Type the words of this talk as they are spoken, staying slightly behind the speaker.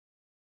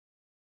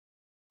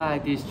Hi,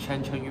 this is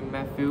Chun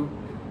Matthew,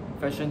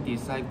 fashion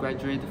design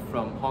graduate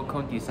from Hong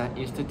Kong Design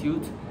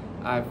Institute.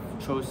 I've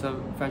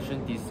chosen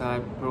fashion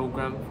design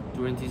program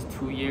during these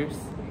 2 years.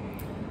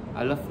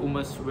 I love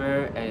women's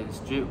wear and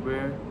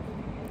streetwear.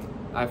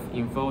 I've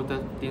involved the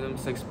Denim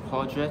 6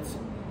 project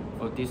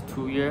for these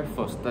 2 years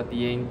for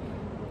studying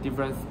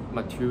different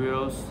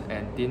materials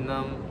and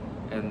denim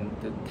and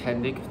the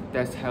technique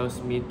that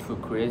helps me to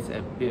create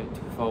a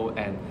beautiful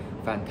and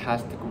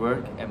fantastic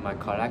work in my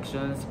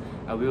collections.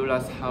 I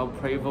realized how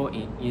playful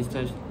and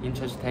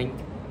interesting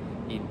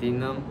in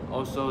denim,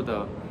 also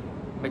the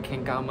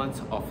making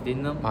garments of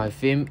denim. My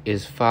theme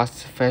is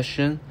fast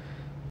fashion.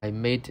 I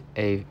made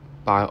a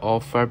bio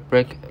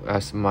fabric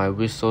as my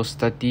resource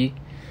study.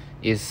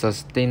 It's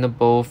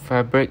sustainable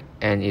fabric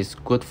and is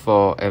good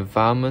for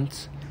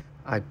environment.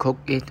 I cook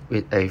it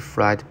with a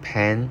fried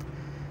pan,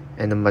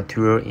 and the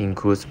material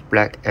includes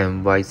black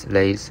and white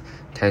lace,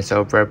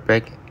 tensile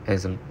fabric, and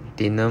some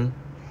denim,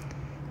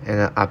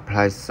 and I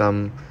apply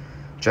some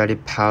jelly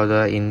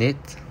powder in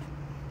it.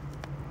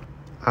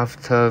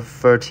 After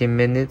 30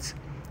 minutes,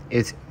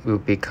 it will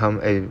become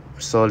a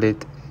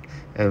solid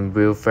and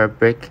real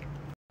fabric.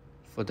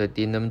 For the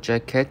denim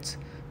jacket,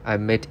 I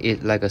made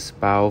it like a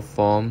spiral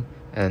form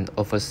and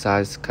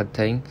oversized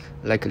cutting,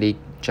 like the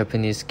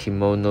Japanese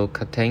kimono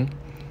cutting,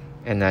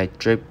 and I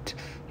draped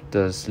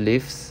the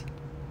sleeves.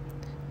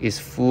 It's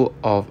full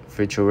of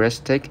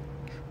futuristic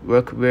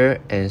workwear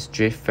and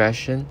street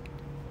fashion.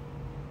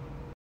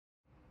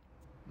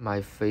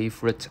 My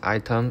favorite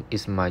item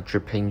is my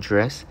dripping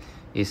dress.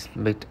 It's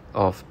made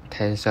of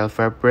tensile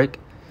fabric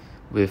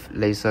with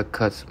laser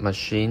cut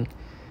machine.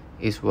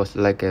 It was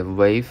like a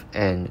wave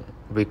and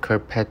wicker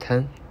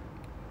pattern.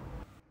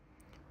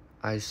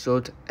 I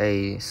sewed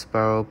a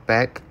spiral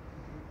bag.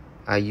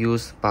 I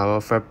used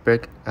spiral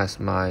fabric as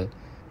my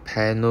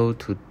panel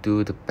to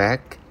do the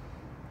bag.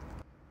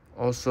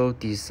 Also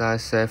designed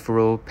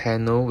several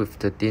panels with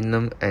the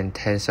denim and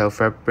tensile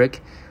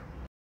fabric.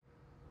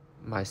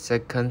 My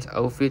second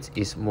outfit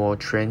is more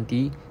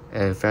trendy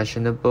and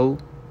fashionable.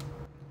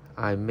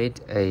 I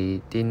made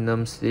a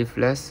denim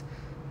sleeveless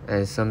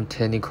and some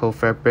technical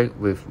fabric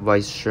with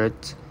white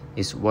shirt.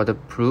 It's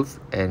waterproof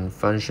and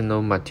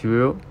functional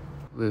material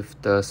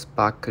with the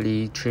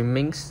sparkly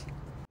trimmings.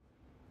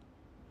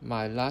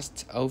 My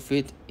last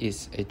outfit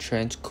is a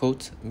trench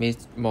coat made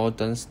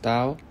modern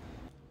style.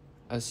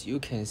 As you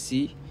can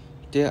see,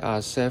 there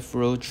are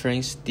several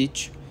train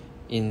stitches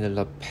in the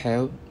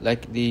lapel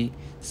like the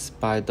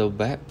spider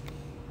web.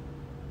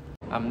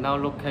 I'm now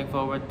looking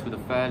forward to the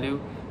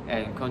value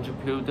and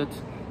contributed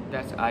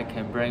that I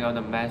can bring out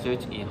the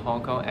message in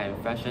Hong Kong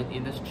and fashion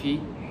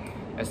industry,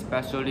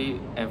 especially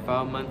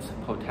environment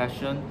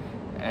protection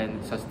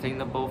and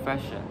sustainable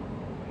fashion.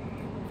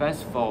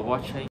 Thanks for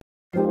watching.